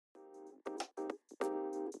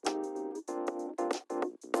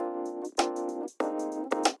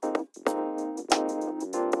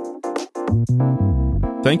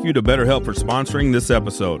Thank you to BetterHelp for sponsoring this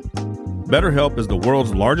episode. BetterHelp is the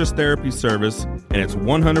world's largest therapy service, and it's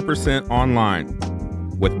 100% online.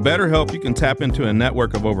 With BetterHelp, you can tap into a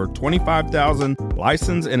network of over 25,000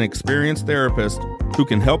 licensed and experienced therapists who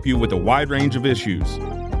can help you with a wide range of issues.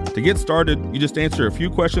 To get started, you just answer a few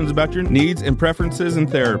questions about your needs and preferences in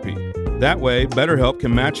therapy. That way, BetterHelp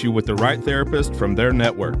can match you with the right therapist from their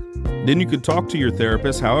network. Then you can talk to your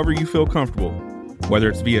therapist however you feel comfortable, whether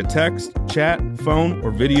it's via text, chat, phone,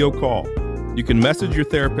 or video call. You can message your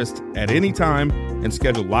therapist at any time and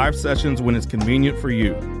schedule live sessions when it's convenient for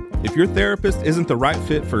you. If your therapist isn't the right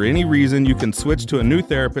fit for any reason, you can switch to a new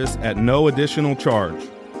therapist at no additional charge.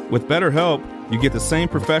 With BetterHelp, you get the same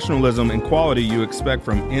professionalism and quality you expect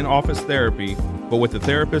from in-office therapy, but with a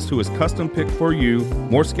therapist who is custom picked for you,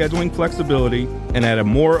 more scheduling flexibility, and at a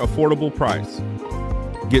more affordable price.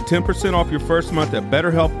 Get 10% off your first month at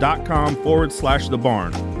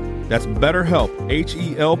BetterHelp.com/thebarn. That's BetterHelp,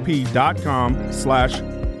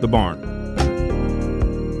 HELP.com/thebarn.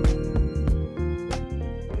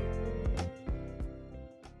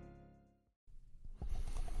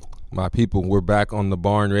 My people, we're back on the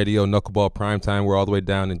Barn Radio, Knuckleball Primetime. We're all the way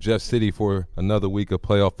down in Jeff City for another week of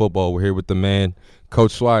playoff football. We're here with the man,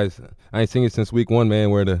 Coach Schweiss. I ain't seen you since week one, man.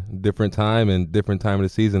 We're at a different time and different time of the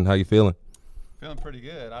season. How you feeling? Feeling pretty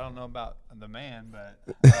good. I don't know about the man, but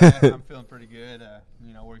I'm feeling pretty good.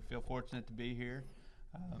 We feel fortunate to be here.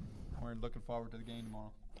 We're looking forward to the game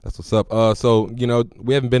tomorrow. That's what's up. So,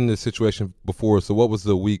 we haven't been in this situation before. So what was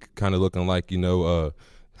the week kind of looking like,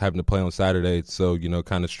 having to play on Saturday, so,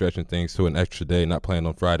 kind of stretching things to an extra day, not playing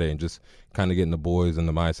on Friday, and just kind of getting the boys in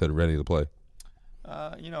the mindset ready to play? It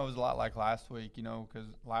was a lot like last week, because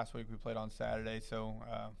last week we played on Saturday. So,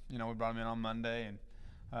 we brought them in on Monday and,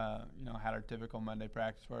 had our typical Monday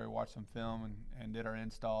practice where we watched some film and did our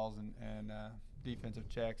installs and defensive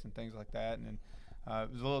checks and things like that. And then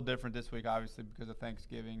it was a little different this week, obviously, because of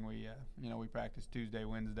Thanksgiving. We practiced Tuesday,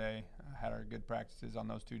 Wednesday, had our good practices on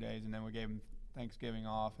those 2 days, and then we gave them Thanksgiving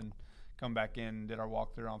off and come back in and did our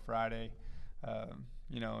walkthrough on Friday,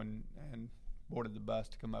 and boarded the bus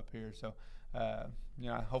to come up here. So,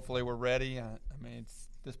 hopefully we're ready. It's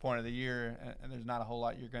this point of the year, and there's not a whole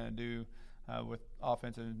lot you're going to do with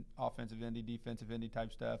offensive endy, defensive endy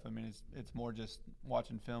type stuff. It's more just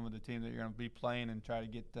watching film of the team that you're going to be playing and try to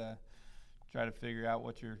figure out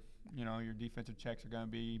what your defensive checks are going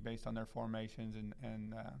to be based on their formations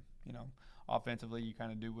and offensively, you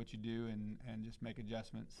kind of do what you do and just make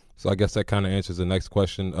adjustments. So I guess that kind of answers the next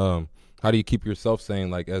question. How do you keep yourself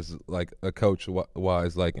sane, as a coach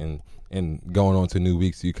wise, and going on to new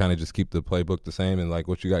weeks? Do you kind of just keep the playbook the same and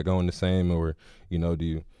what you got going the same, or do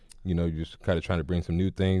you you're just kind of trying to bring some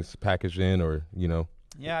new things packaged in, or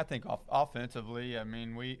Yeah, I think offensively,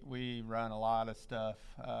 we run a lot of stuff.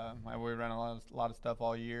 We run a lot of stuff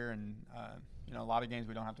all year, and a lot of games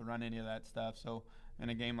we don't have to run any of that stuff. So in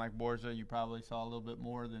a game like Borza, you probably saw a little bit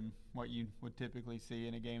more than what you would typically see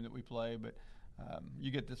in a game that we play. But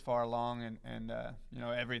you get this far along, and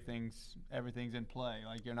everything's in play.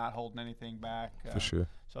 You're not holding anything back. For sure.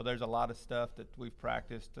 So there's a lot of stuff that we've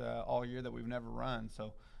practiced all year that we've never run.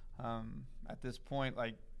 So at this point,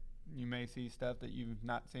 you may see stuff that you've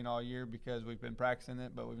not seen all year because we've been practicing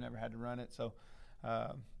it, but we've never had to run it. So,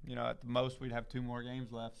 at the most, we'd have 2 more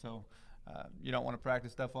games left. So, you don't want to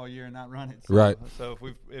practice stuff all year and not run it. So, right. So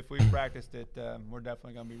if we've practiced it, we're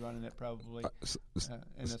definitely going to be running it probably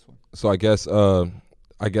in this one. So I guess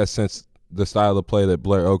since the style of play that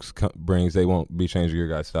Blair Oaks brings, they won't be changing your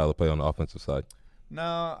guys' style of play on the offensive side. No,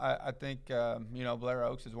 I think Blair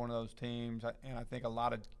Oaks is one of those teams, and I think a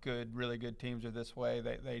lot of really good teams are this way.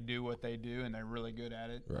 They do what they do, and they're really good at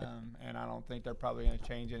it. Right. And I don't think they're probably going to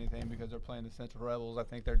change anything because they're playing the Central Rebels. I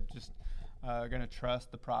think they're just going to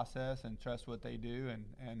trust the process and trust what they do,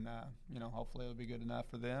 and hopefully it'll be good enough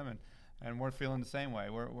for them. And we're feeling the same way.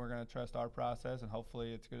 We're going to trust our process, and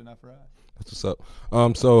hopefully it's good enough for us. That's what's up.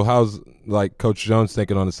 So how's Coach Jones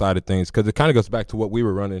thinking on the side of things? Because it kind of goes back to what we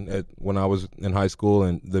were running when I was in high school,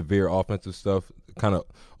 and the veer offensive stuff. Kind of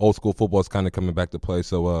old school football is kind of coming back to play.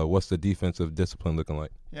 So what's the defensive discipline looking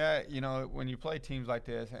like? Yeah, when you play teams like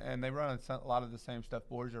this, and they run a lot of the same stuff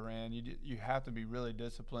Borgia ran, you have to be really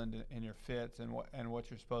disciplined in your fits and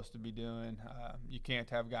what you're supposed to be doing. You can't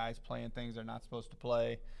have guys playing things they're not supposed to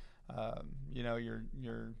play. Your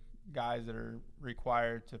guys that are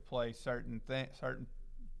required to play certain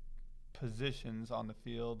positions on the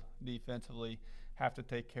field defensively have to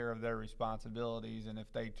take care of their responsibilities, and if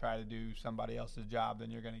they try to do somebody else's job,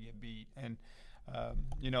 then you're going to get beat. And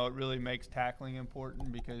it really makes tackling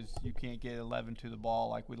important because you can't get 11 to the ball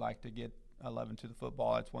like we like to get 11 to the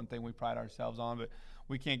football. That's one thing we pride ourselves on, but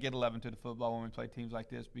we can't get 11 to the football when we play teams like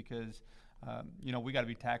this because we got to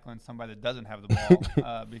be tackling somebody that doesn't have the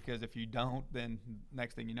ball because if you don't, then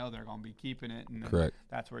next thing you know, they're going to be keeping it, and Correct.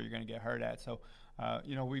 That's where you're going to get hurt at. So,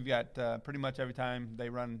 we've got pretty much every time they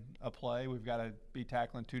run a play, we've got to be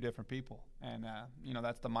tackling two different people, and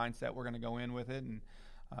that's the mindset we're going to go in with it. And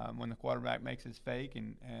when the quarterback makes his fake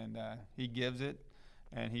and he gives it,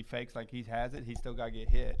 and he fakes like he has it, he's still got to get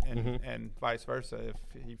hit, and vice versa.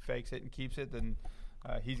 If he fakes it and keeps it, then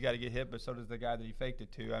he's got to get hit, but so does the guy that he faked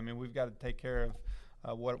it to. I mean, we've got to take care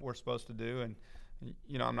of what we're supposed to do. And,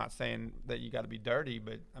 I'm not saying that you got to be dirty,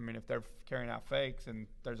 but, I mean, if they're carrying out fakes and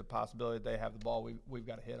there's a possibility that they have the ball, we've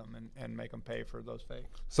got to hit them and make them pay for those fakes.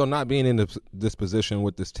 So not being in this position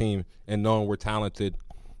with this team and knowing we're talented,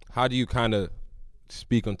 how do you kind of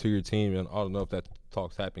speak onto your team? And I don't know if that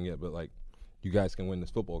talk's happened yet, but, like, you guys can win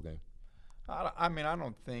this football game. I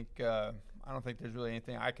don't think there's really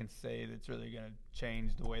anything I can say that's really going to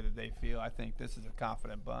change the way that they feel. I think this is a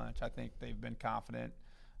confident bunch. I think they've been confident.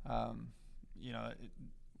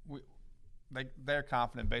 They're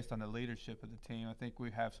confident based on the leadership of the team. I think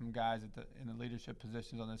we have some guys in the leadership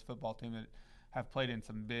positions on this football team that have played in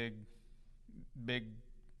some big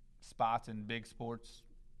spots in big sports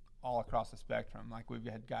all across the spectrum. Like we've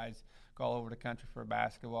had guys go all over the country for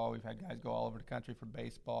basketball. We've had guys go all over the country for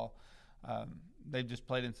baseball. They've just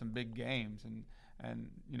played in some big games, and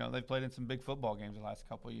they've played in some big football games the last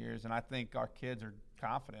couple of years. And I think our kids are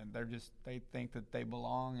confident. They think that they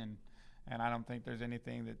belong, and I don't think there's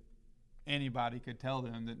anything that anybody could tell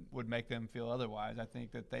them that would make them feel otherwise. I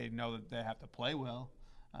think that they know that they have to play well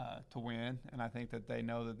to win, and I think that they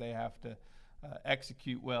know that they have to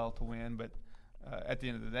execute well to win. But at the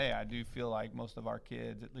end of the day, I do feel like most of our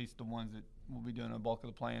kids, at least the ones that will be doing the bulk of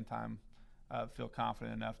the playing time, feel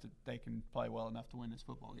confident enough that they can play well enough to win this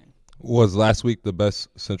football game. Was last week the best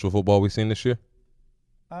Central football we've seen this year?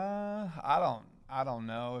 I don't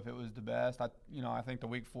know if it was the best. I think the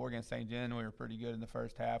week 4 against St. John, we were pretty good in the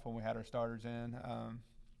first half when we had our starters in.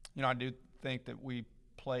 I do think that we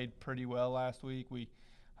played pretty well last week.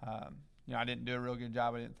 I didn't do a real good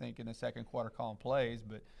job, I didn't think, in the second quarter calling plays,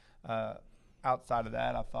 but outside of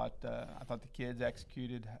that, I thought the kids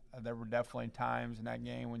executed. There were definitely times in that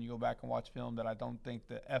game when you go back and watch film that I don't think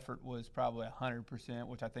the effort was probably 100%,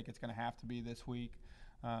 which I think it's going to have to be this week.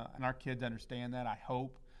 And our kids understand that. I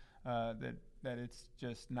hope that it's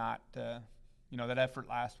just not that effort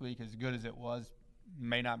last week, as good as it was,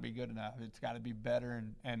 may not be good enough. It's got to be better.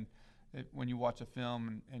 And when you watch a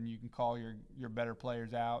film and you can call your better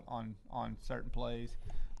players out on certain plays,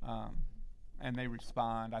 and they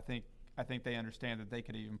respond, I think they understand that they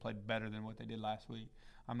could even play better than what they did last week.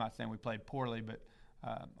 I'm not saying we played poorly, but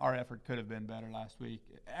our effort could have been better last week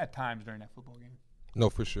at times during that football game. No,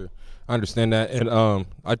 for sure. I understand that. And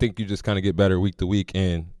I think you just kind of get better week to week.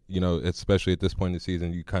 And, especially at this point in the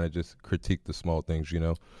season, you kind of just critique the small things,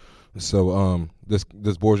 So this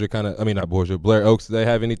Borgia Blair Oaks, do they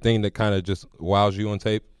have anything that kind of just wows you on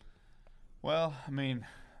tape? Well,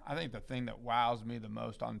 I think the thing that wows me the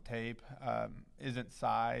most on tape isn't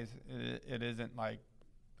size. It isn't like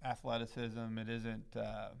athleticism. It isn't,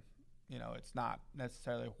 it's not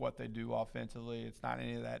necessarily what they do offensively. It's not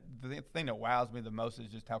any of that. The thing that wows me the most is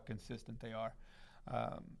just how consistent they are.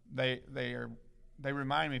 They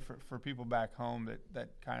remind me for people back home that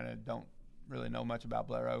kind of don't really know much about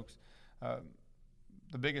Blair Oaks.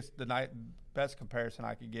 The best comparison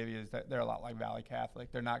I could give you is that they're a lot like Valley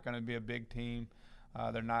Catholic. They're not going to be a big team.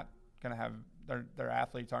 They're not going to have their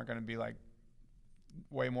athletes aren't going to be like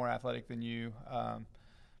way more athletic than you,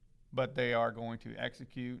 but they are going to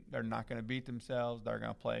execute. They're not going to beat themselves. They're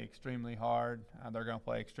going to play extremely hard. They're going to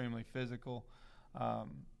play extremely physical,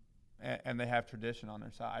 and they have tradition on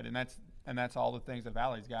their side. And that's all the things that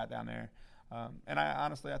Valley's got down there. And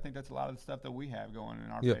I think that's a lot of the stuff that we have going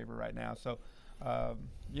in our favor right now. So,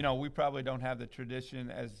 we probably don't have the tradition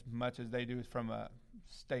as much as they do from a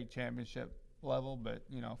state championship level, but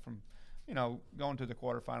from going to the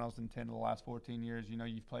quarterfinals in 10 of the last 14 years,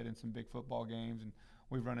 you've played in some big football games, and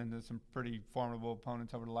we've run into some pretty formidable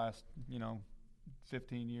opponents over the last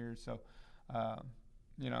 15 years. So I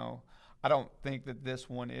don't think that this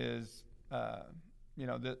one is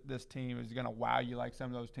this team is going to wow you like some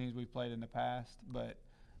of those teams we've played in the past, but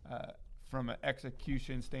from an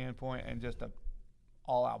execution standpoint and just a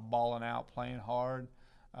all out balling out playing hard,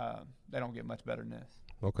 they don't get much better than this.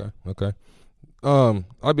 Okay.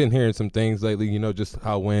 I've been hearing some things lately, just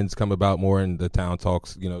how wins come about more in the town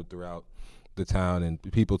talks, throughout the town and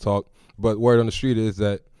people talk. But word on the street is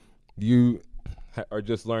that you are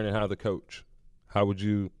just learning how to coach. How would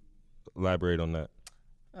you elaborate on that?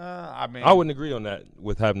 I mean, I wouldn't agree on that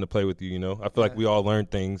with having to play with you. You know, I feel like we all learn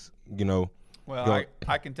things. You know. Well,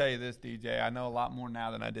 I can tell you this, DJ. I know a lot more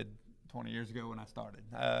now than I did 20 years ago when I started.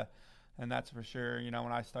 And that's for sure. You know,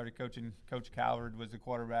 when I started coaching, Coach Calvert was the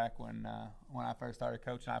quarterback when I first started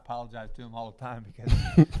coaching. I apologize to him all the time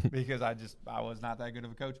because I was not that good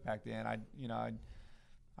of a coach back then.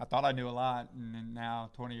 I thought I knew a lot, and then now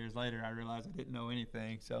 20 years later, I realize I didn't know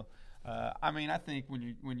anything. So, I mean, I think when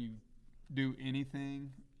you do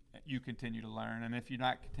anything, you continue to learn, and if you're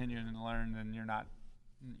not continuing to learn, then you're not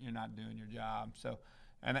doing your job. So,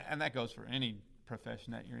 and that goes for any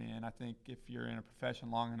profession that you're in. I think if you're in a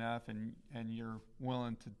profession long enough and you're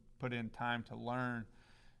willing to put in time to learn,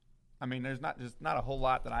 I mean, there's not a whole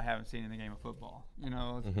lot that I haven't seen in the game of football. You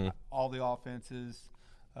know, all the offenses,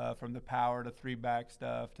 from the power to 3-back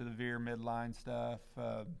stuff to the veer midline stuff,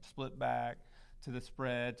 split back to the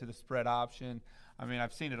spread option. I mean,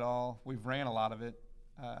 I've seen it all. We've ran a lot of it,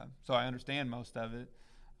 so I understand most of it.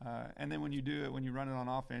 And then when you run it on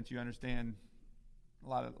offense, you understand a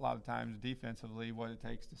lot of times defensively what it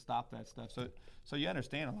takes to stop that stuff. So you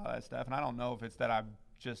understand a lot of that stuff. And I don't know if it's that I'm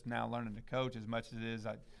just now learning to coach as much as it is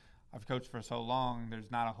I've coached for so long. There's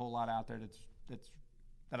not a whole lot out there that's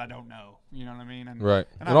that I don't know. You know what I mean? Right.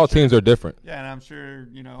 And all teams are different. Yeah, and I'm sure,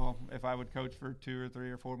 you know, if I would coach for 2 or 3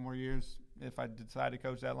 or 4 more years, if I decide to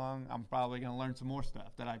coach that long, I'm probably going to learn some more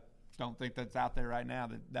stuff that I don't think that's out there right now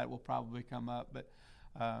that will probably come up. But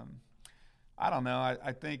I don't know.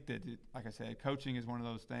 I think that, like I said, coaching is one of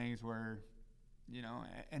those things where, you know,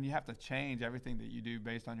 and you have to change everything that you do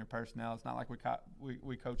based on your personnel. It's not like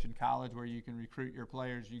we coach in college where you can recruit your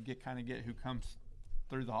players. You get who comes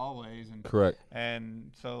through the hallways. And correct.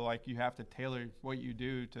 And so, like, you have to tailor what you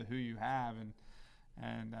do to who you have.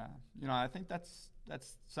 And you know, I think that's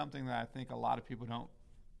something that I think a lot of people don't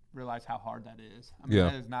realize how hard that is. I mean,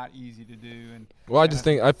 that is not easy to do. And well,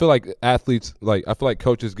 I feel like athletes, I feel like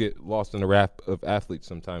coaches get lost in the wrap of athletes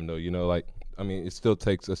sometimes, though. You know, like, I mean, it still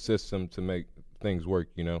takes a system to make things work,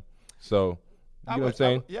 you know. So, you know what I'm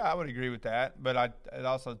saying? I would agree with that, but it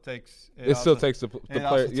also takes – It still takes the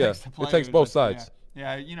player. Yeah, it takes both sides.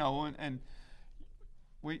 Yeah, you know, and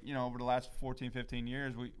we, you know, over the last 14, 15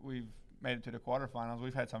 years, we've made it to the quarterfinals.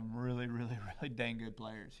 We've had some really, really, really dang good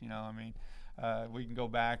players, you know. I mean, we can go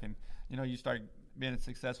back and, you know, you start being as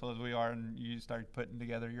successful as we are and you start putting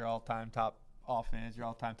together your all-time top offense, your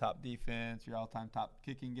all-time top defense, your all-time top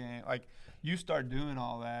kicking game. Like, you start doing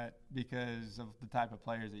all that because of the type of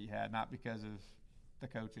players that you had, not because of the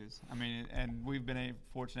coaches. I mean, and we've been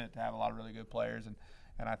fortunate to have a lot of really good players, and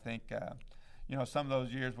I think, you know, some of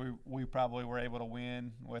those years we probably were able to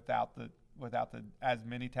win without the as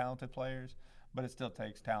many talented players. But it still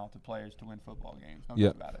takes talented players to win football games. No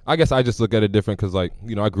doubt about it. I guess I just look at it different because, like,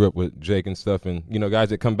 you know, I grew up with Jake and stuff, and, you know, guys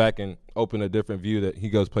that come back and open a different view that he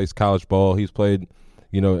plays college ball. He's played,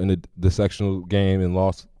 you know, in the sectional game and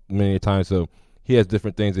lost many times. So he has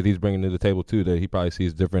different things that he's bringing to the table, too, that he probably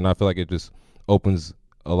sees different. And I feel like it just opens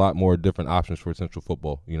a lot more different options for Central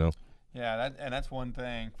football, you know? Yeah, that's one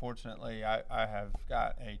thing. Fortunately, I have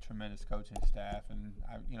got a tremendous coaching staff, and,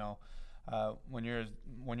 you know, when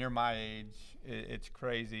you're my age, it's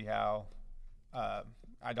crazy how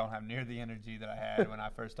I don't have near the energy that I had when I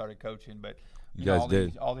first started coaching. But you guys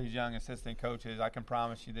did. All these young assistant coaches, I can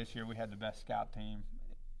promise you this year we had the best scout team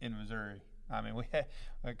in Missouri. I mean, we had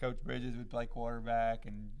Coach Bridges would play quarterback,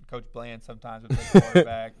 and Coach Bland sometimes would play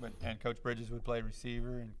quarterback, and Coach Bridges would play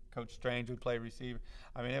receiver, and Coach Strange would play receiver.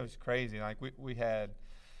 I mean, it was crazy. Like, we had –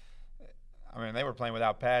 I mean, they were playing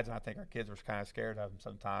without pads, and I think our kids were kind of scared of them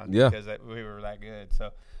sometimes because we were that good.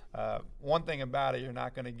 So one thing about it, you're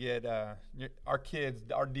not going to get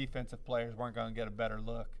our defensive players weren't going to get a better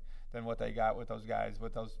look than what they got with those guys,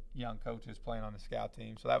 with those young coaches playing on the scout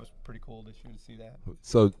team. So that was pretty cool this year to see that.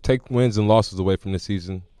 So take wins and losses away from the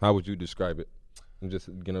season. How would you describe it? And just,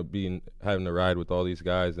 you know, having to ride with all these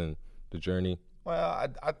guys and the journey. Well,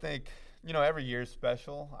 I think, you know, every year is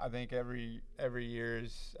special. I think every year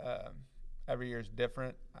is every year is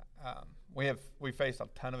different. We faced a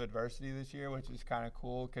ton of adversity this year, which is kind of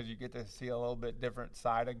cool because you get to see a little bit different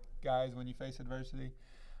side of guys when you face adversity.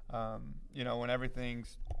 You know, when everything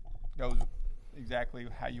goes exactly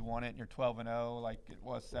how you want it and you're 12-0, like it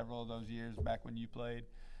was several of those years back when you played,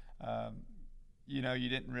 you know, you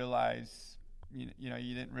didn't realize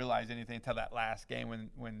anything until that last game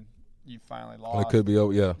when you finally lost. Well, it could be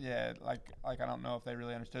over, yeah. Yeah, like I don't know if they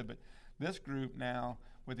really understood, but this group now,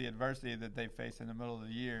 with the adversity that they face in the middle of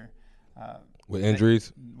the year, with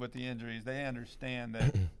injuries, they understand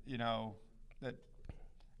that you know that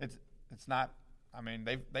it's not I mean,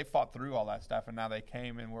 they fought through all that stuff, and now they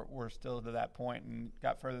came, and we're still to that point and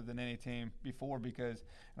got further than any team before and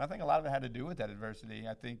I think a lot of it had to do with that adversity.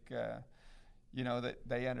 I think, that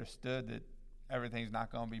they understood that everything's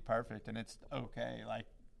not going to be perfect, and it's okay. Like,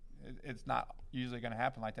 it's not usually going to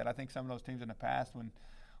happen like that. I think some of those teams in the past, when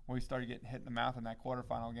we started getting hit in the mouth in that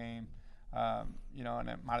quarterfinal game, and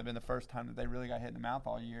it might have been the first time that they really got hit in the mouth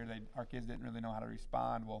all year. Our kids didn't really know how to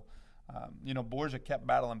respond. Well, Borgia kept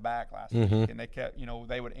battling back last week, and they kept,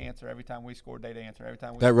 they would answer every time we scored. They'd answer every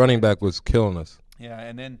time. That running back was killing us. Yeah,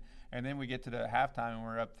 and then we get to the halftime and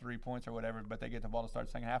we're up 3 points or whatever, but they get the ball to start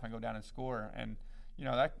the second half and go down and score. And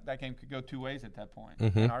that game could go two ways at that point.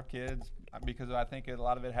 And our kids, because I think a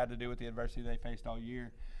lot of it had to do with the adversity they faced all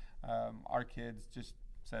year, our kids just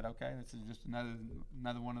said, okay, this is just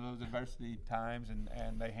another one of those adversity times, and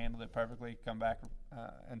they handled it perfectly, come back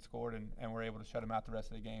and scored, and were able to shut them out the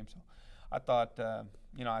rest of the game. So I thought, I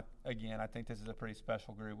think this is a pretty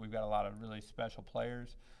special group. We've got a lot of really special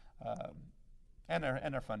players, and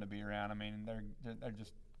they're fun to be around. I mean, they're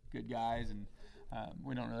just good guys, and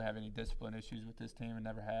we don't really have any discipline issues with this team and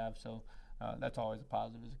never have. So that's always a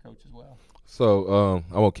positive as a coach as well. So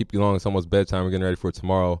I won't keep you long. It's almost bedtime. We're getting ready for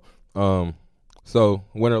tomorrow. So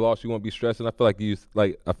win or loss, you won't be stressing. I feel like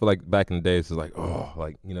back in the days, it's like,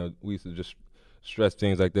 we used to just stress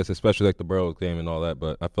things like this, especially like the Burrows game and all that.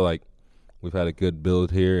 But I feel like we've had a good build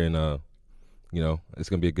here, and it's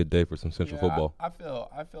gonna be a good day for some Central football. I feel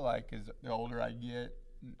like as the older I get,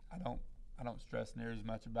 I don't stress near as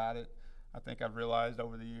much about it. I think I've realized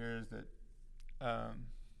over the years that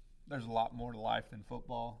there's a lot more to life than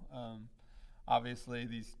football. Obviously,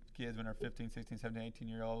 these kids, when they're 15, 16, 17,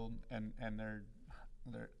 18-year-old, and they're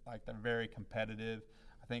very competitive,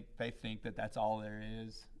 I think they think that that's all there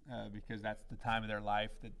is because that's the time of their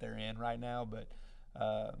life that they're in right now. But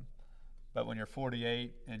when you're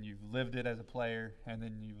 48 and you've lived it as a player, and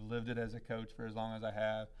then you've lived it as a coach for as long as I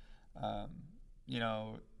have,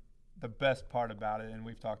 the best part about it, and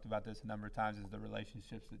we've talked about this a number of times, is the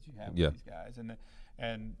relationships that you have with these guys.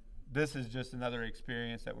 And this is just another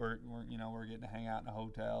experience that we're getting to hang out in a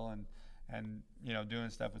hotel and doing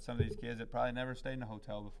stuff with some of these kids that probably never stayed in a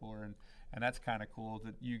hotel before, and that's kind of cool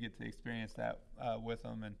that you get to experience that with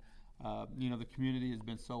them. And the community has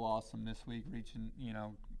been so awesome this week, reaching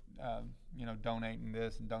donating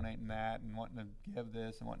this and donating that, and wanting to give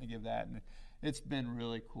this and wanting to give that, and it's been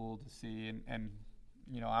really cool to see. And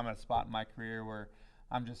I'm at a spot in my career where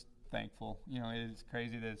I'm just thankful. It's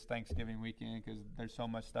crazy that it's Thanksgiving weekend because there's so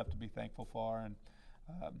much stuff to be thankful for, and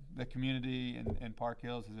the community in Park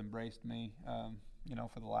Hills has embraced me,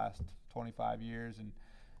 for the last 25 years,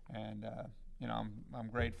 and I'm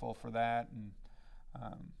grateful for that, and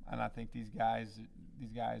I think these guys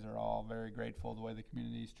are all very grateful the way the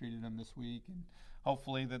community's treated them this week, and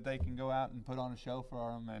hopefully that they can go out and put on a show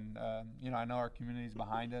for them. And I know our community's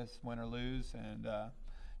behind us, win or lose, and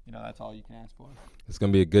that's all you can ask for. It's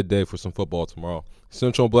going to be a good day for some football tomorrow.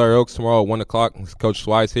 Central Blair Oaks tomorrow at 1 o'clock. It's Coach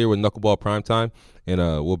Schweiss here with Knuckleball Primetime, and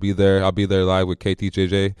we'll be there. I'll be there live with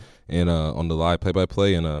KTJJ and on the live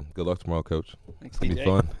play-by-play, and good luck tomorrow, Coach. Thanks, it's going to be TJ.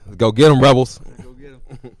 fun. Go get them, Rebels. Go get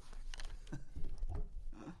them.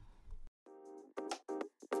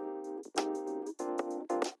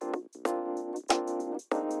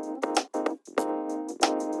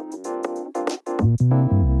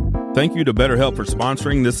 Thank you to BetterHelp for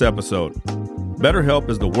sponsoring this episode. BetterHelp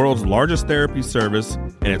is the world's largest therapy service,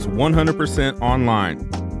 and it's 100% online.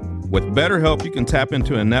 With BetterHelp, you can tap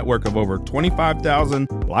into a network of over 25,000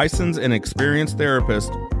 licensed and experienced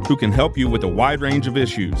therapists who can help you with a wide range of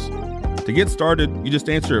issues. To get started, you just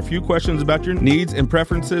answer a few questions about your needs and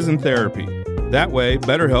preferences in therapy. That way,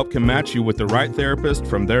 BetterHelp can match you with the right therapist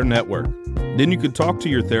from their network. Then you can talk to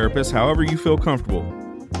your therapist however you feel comfortable,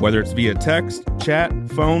 whether it's via text, chat,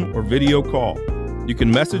 phone, or video call. You can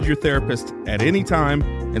message your therapist at any time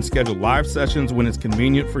and schedule live sessions when it's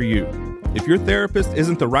convenient for you. If your therapist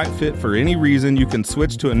isn't the right fit for any reason, you can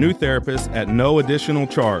switch to a new therapist at no additional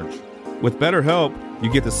charge. With BetterHelp, you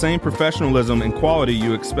get the same professionalism and quality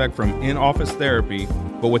you expect from in-office therapy,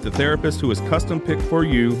 but with a therapist who is custom-picked for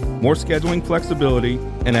you, more scheduling flexibility,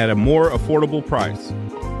 and at a more affordable price.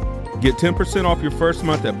 Get 10% off your first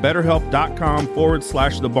month at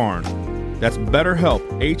BetterHelp.com/thebarn. That's BetterHelp,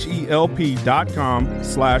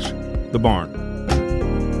 HELP.com/thebarn.